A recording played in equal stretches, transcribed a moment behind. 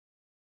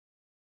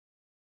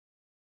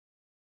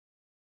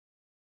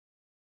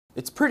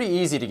It's pretty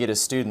easy to get a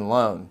student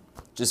loan.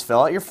 Just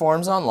fill out your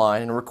forms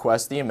online and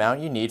request the amount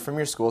you need from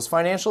your school's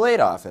financial aid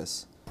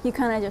office. You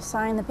kind of just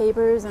sign the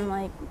papers and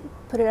like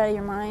put it out of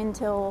your mind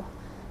till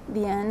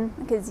the end,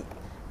 because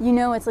you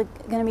know it's like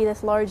going to be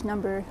this large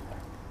number,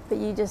 but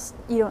you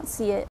don't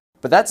see it.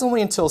 But that's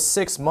only until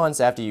 6 months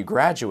after you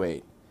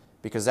graduate,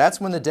 because that's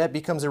when the debt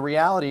becomes a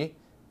reality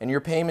and your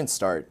payments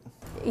start.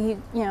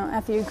 You know,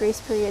 after your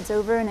grace period's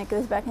over and it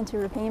goes back into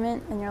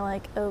repayment, and you're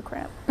like, oh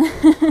crap.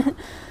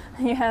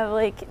 You have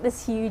like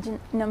this huge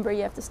number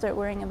you have to start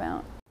worrying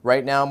about.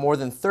 Right now, more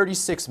than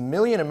 36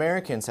 million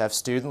Americans have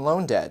student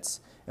loan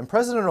debts, and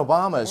President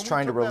Obama is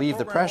trying to relieve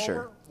the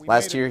pressure.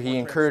 Last year, he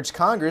encouraged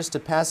Congress to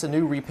pass a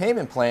new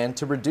repayment plan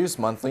to reduce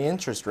monthly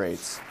interest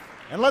rates.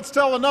 And let's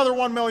tell another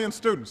 1 million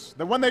students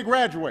that when they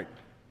graduate,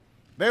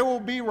 they will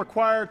be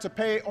required to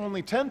pay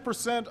only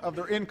 10% of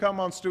their income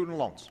on student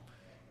loans.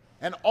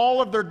 And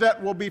all of their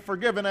debt will be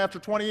forgiven after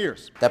 20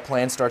 years. That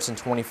plan starts in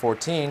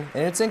 2014,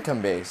 and it's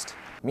income-based,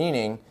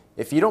 meaning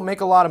if you don't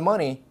make a lot of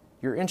money,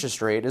 your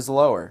interest rate is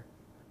lower.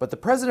 But the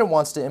president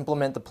wants to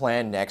implement the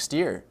plan next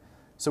year,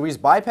 so he's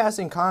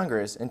bypassing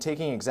Congress and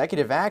taking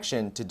executive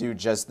action to do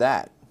just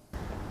that.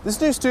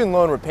 This new student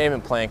loan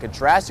repayment plan could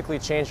drastically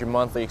change your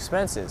monthly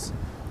expenses.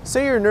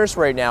 Say you're a nurse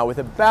right now with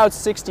about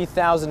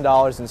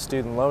 $60,000 in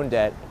student loan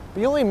debt,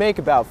 but you only make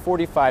about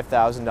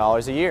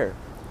 $45,000 a year.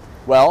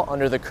 Well,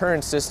 under the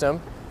current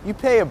system, you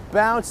pay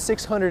about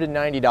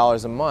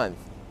 $690 a month.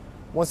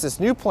 Once this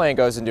new plan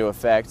goes into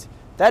effect,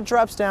 that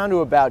drops down to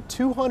about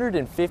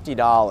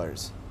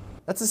 $250.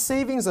 That's a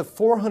savings of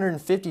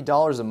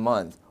 $450 a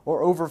month,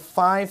 or over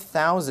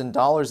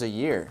 $5,000 a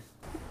year.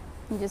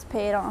 You just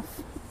pay it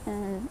off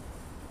and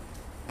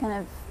kind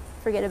of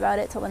forget about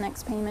it till the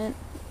next payment.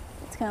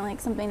 It's kind of like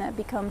something that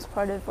becomes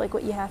part of like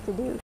what you have to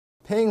do.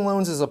 Paying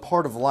loans is a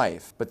part of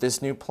life, but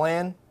this new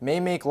plan may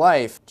make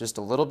life just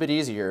a little bit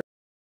easier